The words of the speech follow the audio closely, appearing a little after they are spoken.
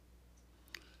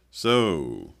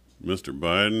So, Mr.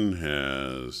 Biden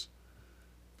has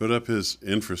put up his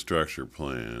infrastructure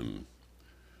plan.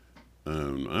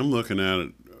 I'm looking at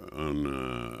it on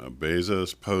a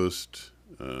Bezos Post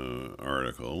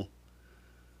article,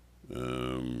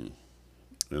 um,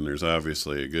 and there's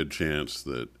obviously a good chance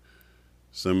that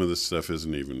some of this stuff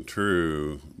isn't even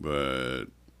true, but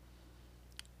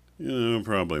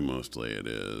probably mostly it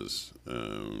is,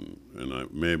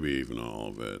 maybe even all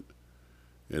of it.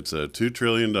 It's a $2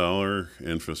 trillion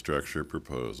infrastructure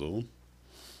proposal.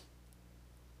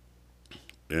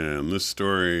 And this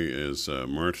story is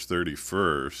March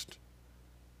 31st.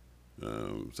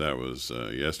 That was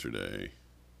yesterday.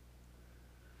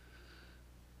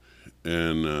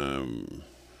 And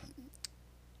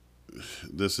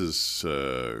this is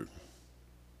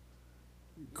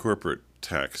corporate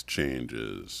tax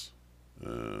changes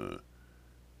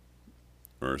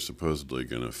are supposedly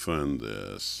going to fund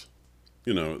this.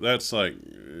 That's like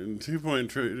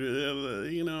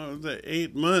 2.3, the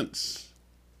 8 months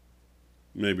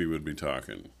maybe would be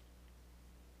talking.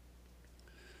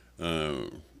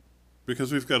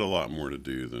 Because we've got a lot more to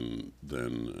do than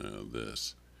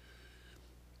this.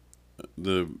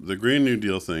 The Green New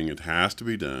Deal thing, it has to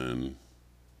be done,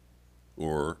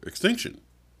 or extinction.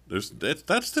 That's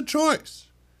the choice.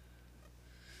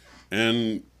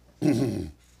 And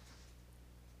in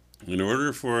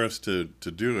order for us to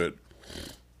do it,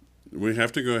 we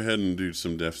have to go ahead and do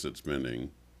some deficit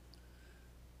spending.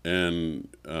 And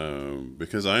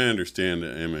because I understand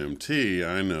MMT,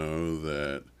 I know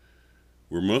that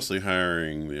we're mostly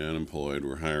hiring the unemployed.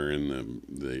 We're hiring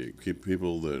the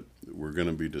people that we're going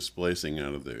to be displacing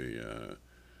out of the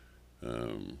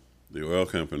oil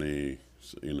company,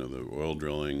 the oil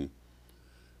drilling.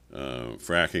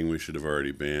 Fracking we should have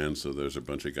already banned, so there's a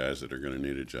bunch of guys that are going to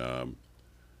need a job.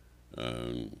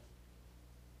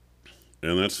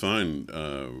 And that's fine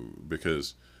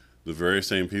because the very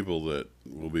same people that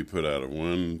will be put out of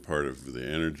one part of the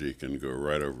energy can go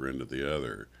right over into the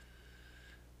other.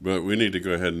 But we need to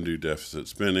go ahead and do deficit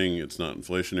spending. It's not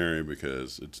inflationary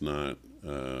because it's not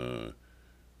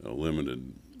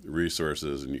limited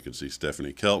resources, and you can see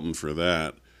Stephanie Kelton for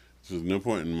that. So there's no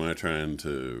point in my trying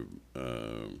to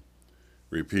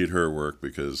repeat her work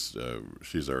because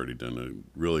she's already done a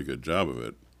really good job of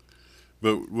it.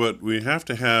 But what we have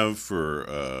to have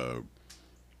for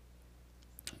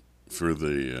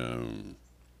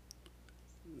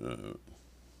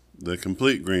the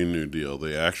complete Green New Deal,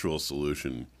 the actual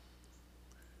solution,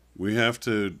 we have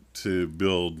to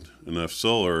build enough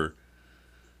solar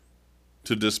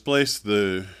to displace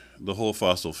the whole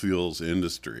fossil fuels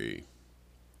industry.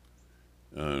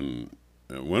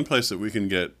 One place that we can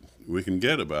get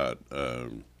about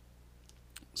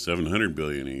 $700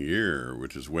 billion a year,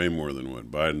 which is way more than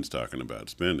what Biden's talking about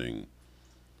spending.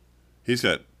 He's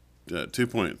got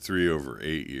 2.3 over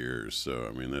 8 years, so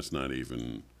I mean that's not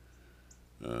even.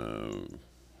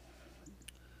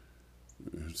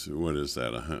 So what is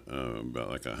that? About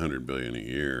like $100 billion a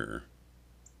year.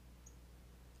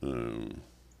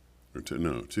 Or two?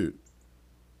 No, two.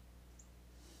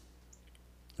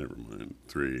 Never mind.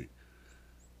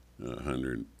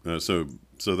 300. So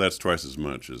that's twice as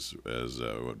much as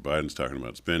what Biden's talking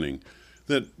about spending.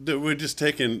 That we're just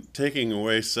taking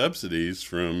away subsidies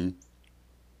from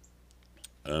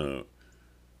the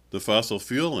fossil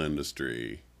fuel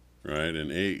industry, right?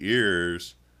 In 8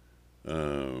 years,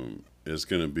 is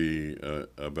going to be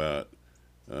about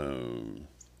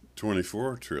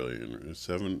 24 trillion,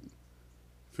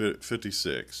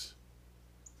 56,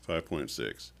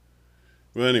 5.6.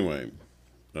 Well, anyway,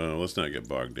 let's not get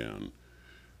bogged down.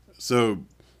 So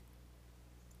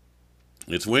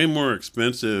it's way more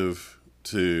expensive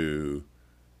to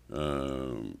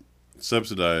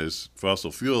subsidize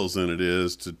fossil fuels than it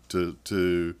is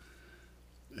to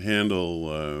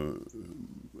handle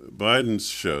Biden's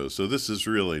show. So this is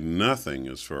really nothing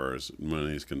as far as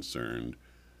money is concerned.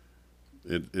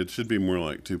 It should be more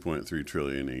like 2.3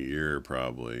 trillion a year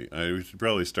probably. We should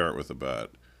probably start with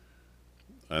about,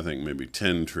 I think, maybe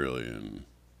 10 trillion.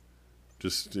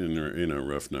 Just in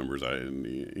rough numbers.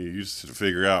 You just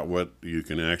figure out what you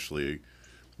can actually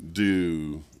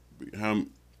do. How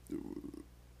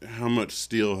much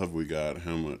steel have we got?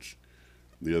 How much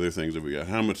the other things have we got?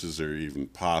 How much is there even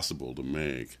possible to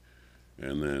make?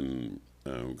 And then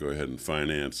go ahead and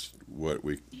finance what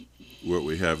we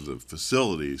have the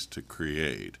facilities to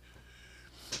create.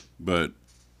 But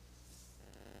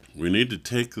we need to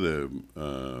take the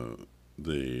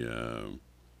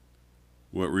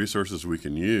what resources we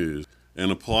can use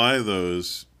and apply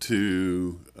those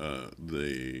to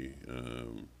the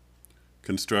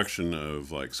construction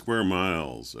of like square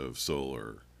miles of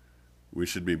solar we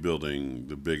should be building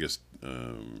the biggest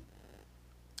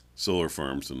solar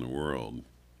farms in the world,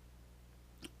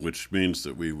 which means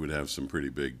that we would have some pretty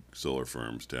big solar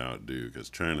farms to outdo because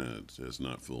China is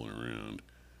not fooling around.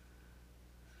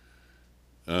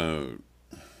 Uh,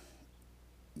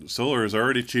 Solar is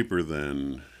already cheaper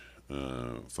than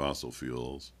fossil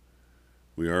fuels.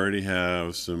 We already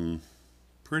have some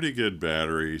pretty good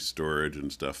battery storage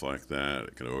and stuff like that.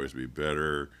 It could always be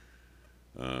better.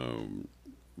 Um,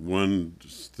 One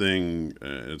thing,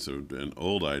 it's an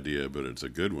old idea, but it's a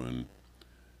good one,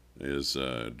 is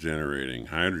generating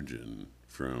hydrogen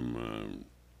from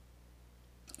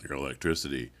your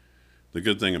electricity. The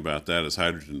good thing about that is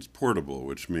hydrogen's portable,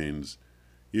 which means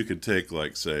you could take,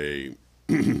 like, say,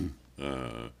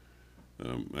 uh,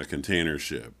 a container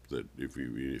ship that if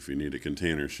you need a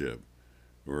container ship,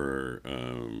 or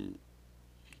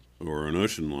or an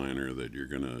ocean liner that you're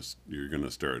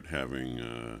gonna start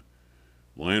having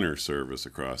liner service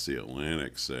across the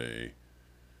Atlantic, say,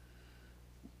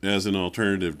 as an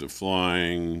alternative to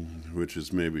flying, which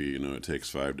is maybe it takes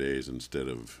 5 days instead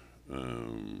of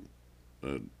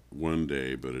one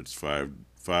day, but it's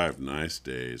five nice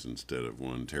days instead of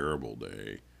one terrible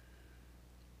day.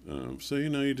 So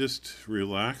you just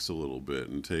relax a little bit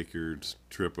and take your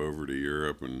trip over to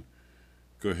Europe and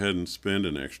go ahead and spend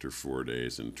an extra 4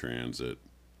 days in transit.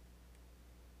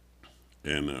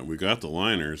 And we got the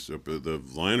liners. The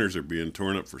liners are being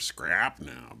torn up for scrap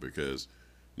now because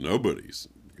nobody's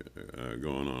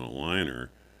going on a liner.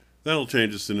 That'll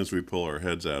change as soon as we pull our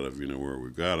heads out of where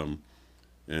we've got them,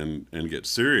 and get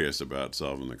serious about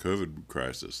solving the COVID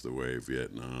crisis the way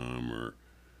Vietnam or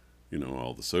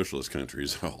all the socialist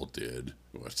countries all did.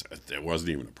 It wasn't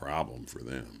even a problem for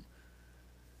them.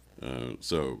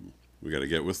 So we got to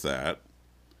get with that.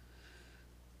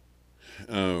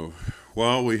 Uh,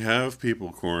 while we have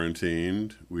people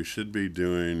quarantined, we should be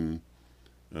doing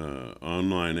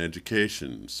online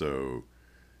education. So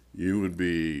you would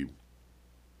be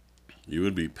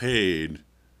paid.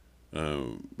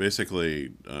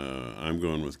 Basically, I'm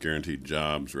going with guaranteed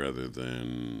jobs rather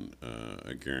than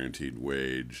a guaranteed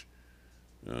wage.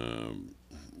 Um,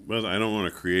 but I don't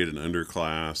want to create an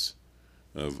underclass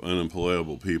of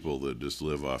unemployable people that just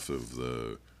live off of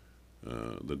the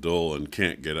dole and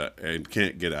can't get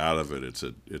out of it.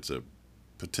 It's a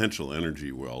potential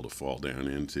energy well to fall down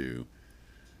into.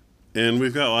 And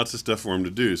we've got lots of stuff for them to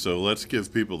do. So let's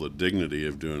give people the dignity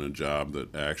of doing a job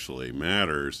that actually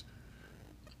matters.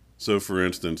 So, for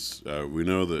instance, we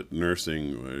know that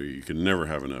nursing, you can never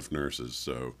have enough nurses.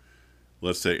 So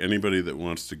let's say anybody that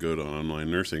wants to go to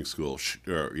online nursing school,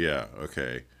 yeah,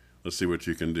 okay, let's see what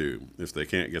you can do. If they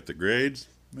can't get the grades,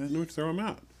 then we throw them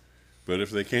out. But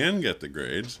if they can get the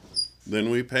grades, then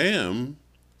we pay them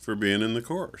for being in the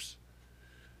course.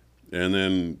 And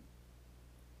then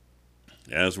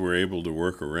as we're able to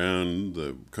work around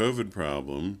the COVID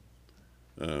problem,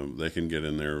 they can get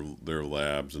in their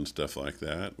labs and stuff like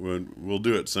that. We'll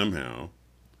do it somehow.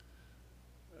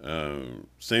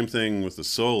 Same thing with the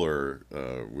solar.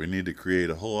 We need to create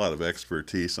a whole lot of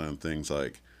expertise on things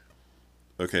like,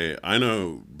 okay, I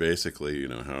know basically,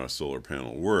 how a solar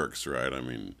panel works, right? I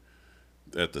mean,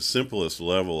 at the simplest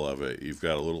level of it, you've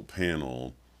got a little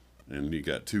panel and you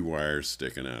got two wires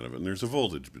sticking out of it, and there's a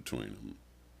voltage between them.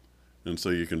 And so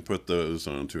you can put those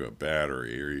onto a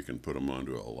battery, or you can put them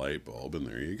onto a light bulb, and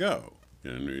there you go.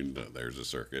 And there's a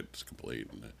circuit, it's complete.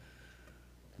 And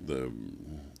the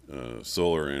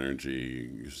solar energy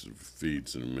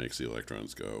feeds and makes the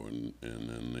electrons go, and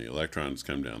then the electrons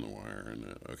come down the wire,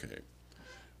 and okay.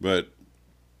 But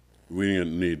we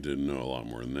need to know a lot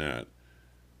more than that,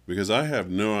 because I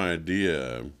have no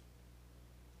idea.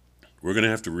 We're going to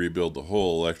have to rebuild the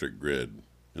whole electric grid,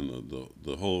 and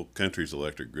the whole country's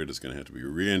electric grid is going to have to be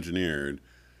re-engineered,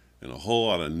 and a whole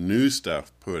lot of new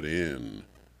stuff put in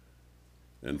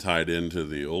and tied into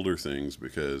the older things,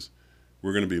 because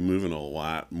we're going to be moving a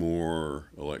lot more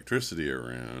electricity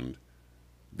around,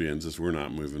 being as we're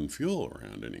not moving fuel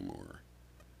around anymore.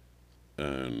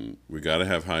 And we got to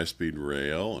have high-speed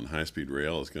rail, and high-speed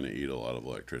rail is going to eat a lot of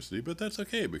electricity, but that's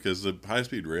okay, because the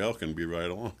high-speed rail can be right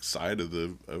alongside of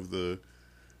the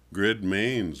grid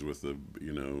mains with the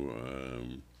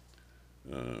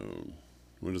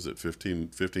what is it,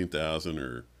 15,000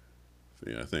 or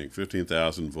I think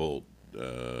 15,000 volt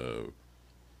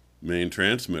main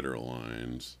transmitter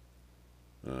lines,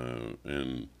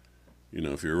 and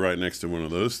if you're right next to one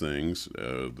of those things,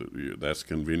 that's a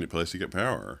convenient place to get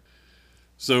power.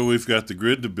 So we've got the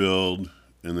grid to build,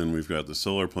 and then we've got the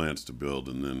solar plants to build,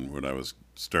 and then what I was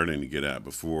starting to get at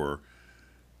before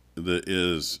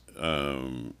is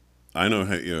I know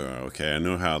how I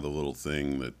know how the little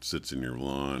thing that sits in your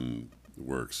lawn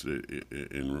works.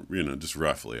 In just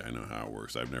roughly, I know how it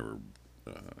works. I've never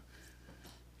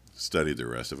studied the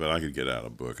rest of it. I could get out a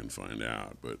book and find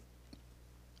out, but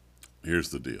here's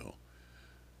the deal.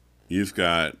 You've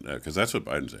got, because that's what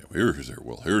Biden said.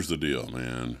 Here's the deal,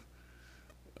 man.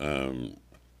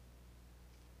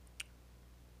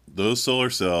 Those solar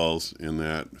cells in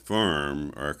that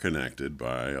farm are connected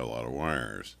by a lot of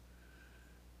wires.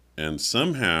 And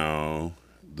somehow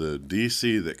the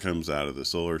DC that comes out of the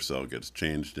solar cell gets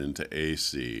changed into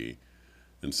AC,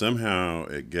 and somehow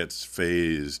it gets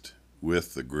phased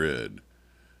with the grid,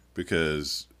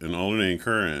 because in alternating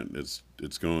current,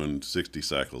 it's going 60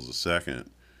 cycles a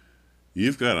second.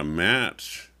 You've got to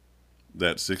match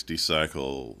that 60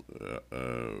 cycle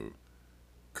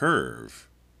curve.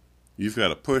 You've got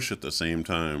to push at the same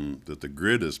time that the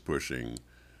grid is pushing,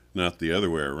 not the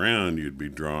other way around. You'd be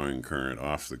drawing current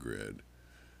off the grid.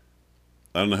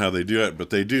 I don't know how they do it, but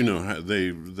they do know how.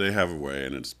 They have a way,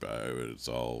 and it's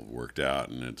all worked out,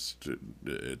 and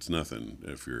it's nothing.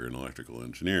 If you're an electrical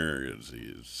engineer, it's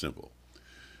simple.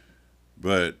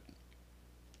 But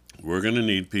we're going to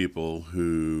need people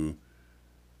who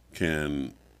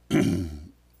can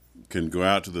go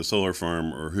out to the solar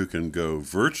farm, or who can go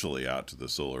virtually out to the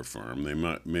solar farm.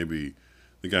 Maybe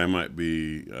the guy might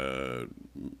be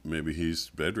maybe he's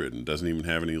bedridden, doesn't even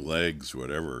have any legs,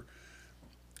 whatever.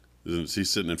 He's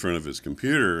sitting in front of his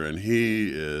computer, and he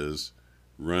is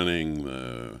running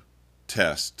the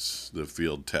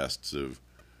field tests of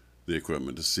the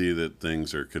equipment to see that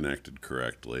things are connected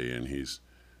correctly, and he's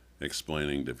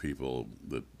explaining to people,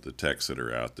 the techs that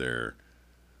are out there,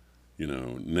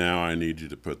 now I need you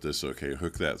to put this, okay,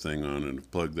 hook that thing on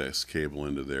and plug this cable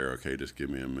into there, okay, just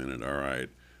give me a minute, all right,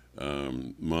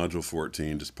 module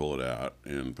 14, just pull it out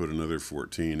and put another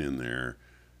 14 in there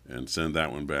and send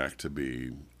that one back to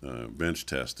be bench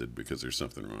tested because there's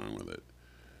something wrong with it.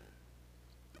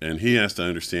 And he has to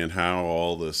understand how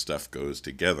all this stuff goes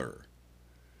together.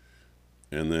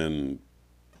 And then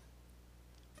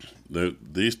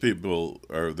these people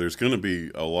there's going to be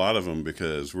a lot of them,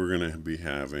 because we're going to be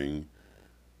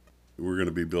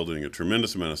building a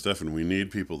tremendous amount of stuff, and we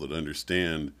need people that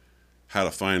understand how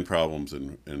to find problems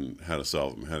and how to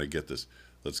solve them, how to get this.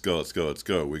 Let's go.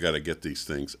 We got to get these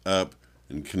things up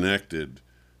and connected.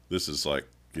 This is like,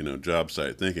 job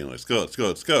site thinking. Let's go.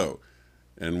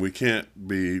 And we can't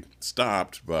be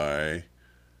stopped by,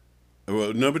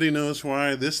 well, nobody knows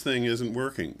why this thing isn't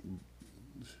working.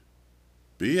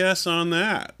 BS on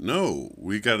that. No,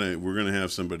 we're gonna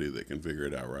have somebody that can figure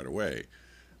it out right away.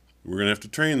 We're gonna have to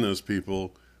train those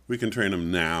people. We can train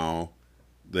them now.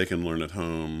 They can learn at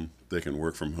home. They can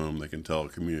work from home. They can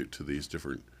telecommute to these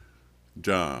different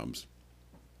jobs.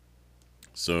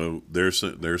 So there's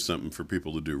something for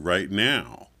people to do right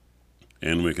now.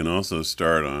 And we can also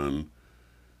start on,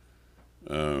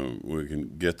 we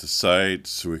can get the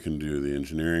sites, we can do the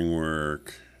engineering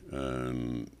work,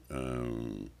 and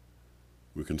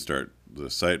we can start the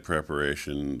site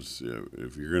preparations.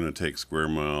 If you're going to take square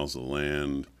miles of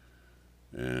land,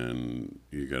 and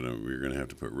you're going to have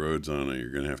to put roads on it,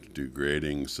 you're going to have to do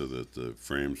grading so that the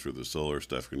frames for the solar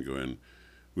stuff can go in.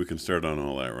 We can start on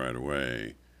all that right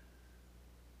away.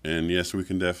 And yes, we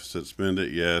can deficit spend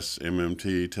it. Yes,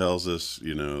 MMT tells us,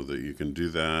 that you can do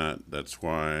that. That's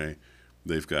why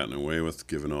they've gotten away with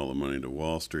giving all the money to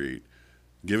Wall Street.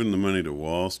 Giving the money to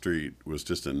Wall Street was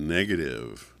just a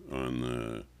negative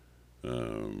on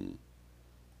the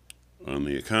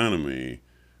economy.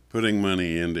 Putting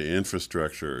money into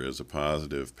infrastructure is a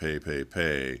positive.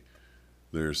 Pay.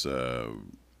 There's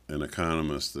an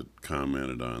economist that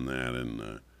commented on that,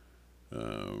 and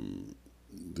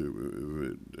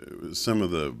some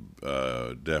of the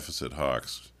deficit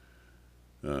hawks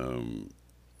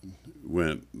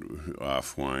went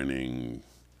off whining.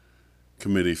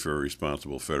 Committee for a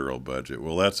Responsible Federal Budget.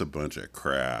 Well, that's a bunch of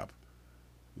crap.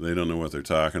 They don't know what they're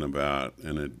talking about,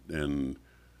 and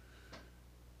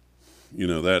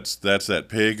that's that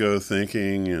pay-go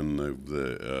thinking, and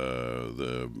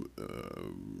the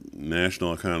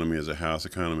national economy is a house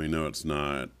economy. No, it's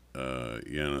not.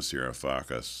 Yanis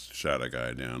Varoufakis shot a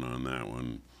guy down on that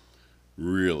one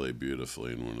really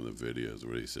beautifully in one of the videos,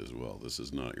 where he says, well, this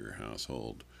is not your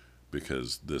household,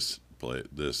 because this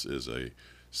is a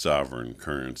sovereign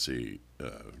currency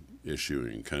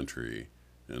issuing country,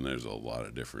 and there's a lot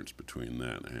of difference between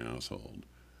that and a household.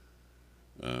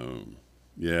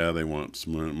 Yeah, they want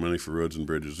some money for roads and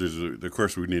bridges. Of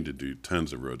course, we need to do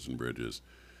tons of roads and bridges,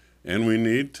 and we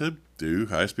need to do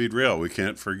high-speed rail. We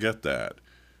can't forget that.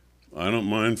 I don't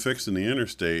mind fixing the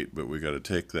interstate, but we got to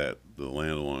take the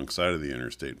land alongside of the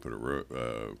interstate and put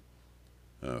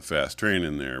a fast train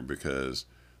in there, because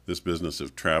this business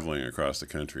of traveling across the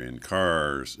country in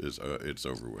cars is it's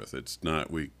over with. It's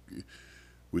not we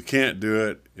can't do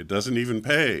it. It doesn't even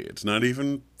pay. It's not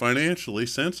even financially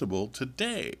sensible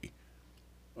today.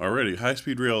 Already,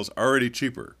 high-speed rail is already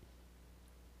cheaper.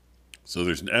 So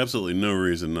there's absolutely no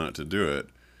reason not to do it.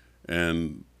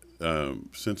 And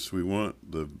since we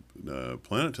want the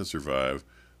planet to survive,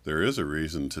 there is a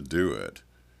reason to do it.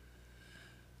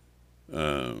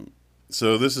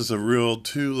 So this is a real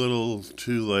too little,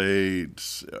 too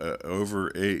late,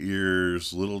 over 8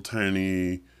 years, little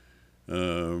tiny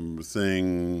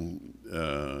thing,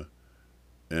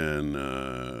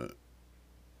 and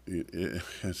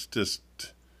it's just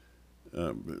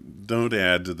don't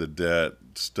add to the debt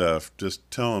stuff.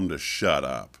 Just tell them to shut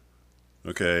up.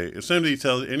 Okay, if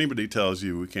anybody tells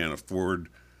you we can't afford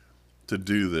to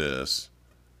do this,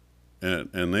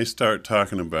 and they start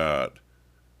talking about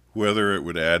whether it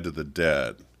would add to the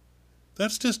debt,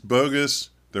 that's just bogus.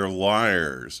 They're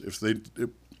liars.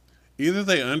 Either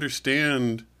they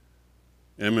understand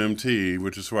MMT,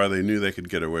 which is why they knew they could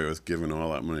get away with giving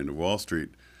all that money to Wall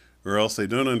Street, or else they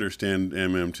don't understand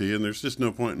MMT, and there's just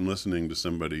no point in listening to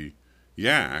somebody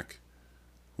yak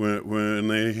when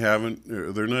they haven't.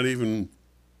 They're not even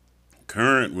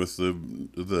current with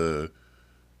the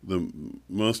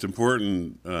most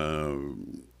important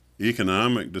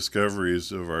economic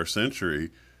discoveries of our century.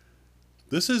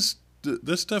 This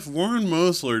stuff. Warren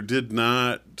Mosler did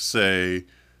not say,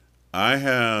 I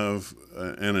have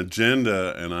an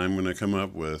agenda and I'm going to come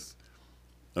up with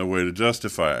a way to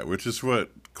justify it, which is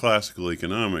what classical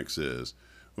economics is.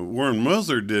 What Warren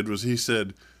Mosler did was he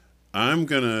said, I'm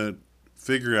going to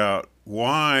figure out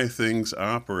why things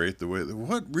operate the way,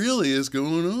 what really is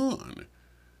going on,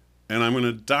 and I'm going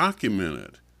to document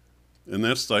it. And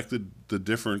that's like the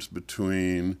difference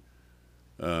between,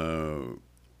 thinking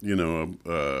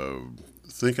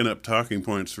up talking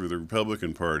points for the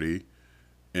Republican Party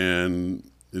and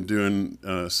doing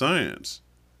science.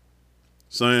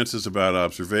 Science is about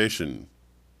observation.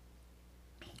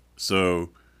 So,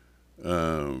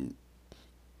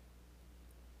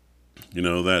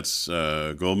 that's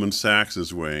Goldman Sachs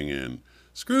is weighing in.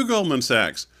 Screw Goldman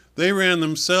Sachs. They ran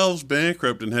themselves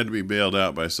bankrupt and had to be bailed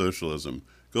out by socialism.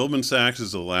 Goldman Sachs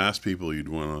is the last people you'd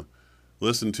want to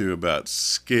listen to about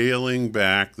scaling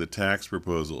back the tax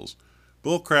proposals.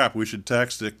 Bull crap, we should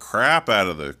tax the crap out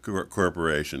of the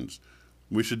corporations.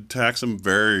 We should tax them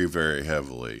very, very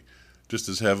heavily. Just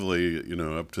as heavily,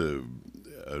 up to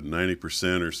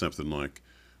 90% or something like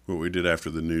what we did after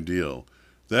the New Deal.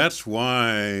 That's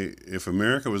why, if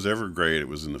America was ever great, it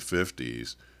was in the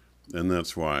 50s. And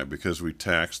that's why, because we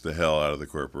taxed the hell out of the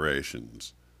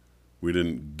corporations. We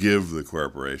didn't give the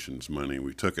corporations money,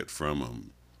 we took it from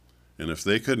them. And if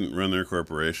they couldn't run their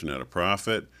corporation at a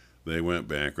profit, they went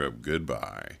bankrupt.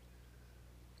 Goodbye.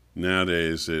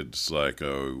 Nowadays, it's like,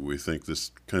 oh, we think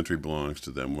this country belongs to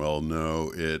them. Well,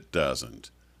 no, it doesn't.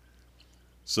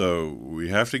 So we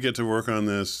have to get to work on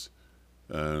this.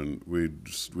 And we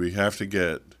have to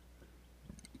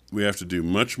do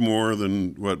much more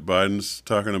than what Biden's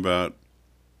talking about.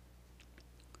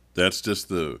 That's just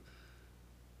the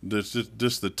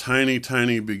tiny,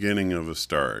 tiny beginning of a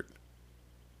start.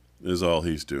 Is all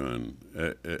he's doing.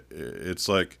 It's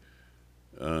like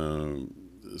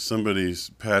somebody's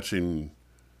patching,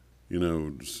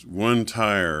 one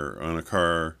tire on a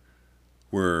car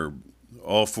where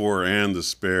all four and the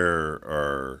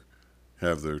spare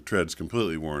have their treads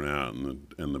completely worn out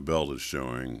and the belt is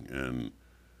showing,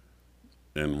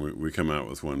 and we come out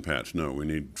with one patch. No, we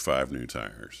need 5 new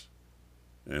tires.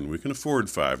 And we can afford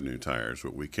 5 new tires.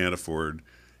 What we can't afford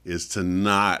is to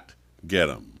not get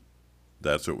them.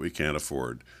 That's what we can't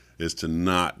afford, is to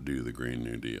not do the Green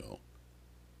New Deal.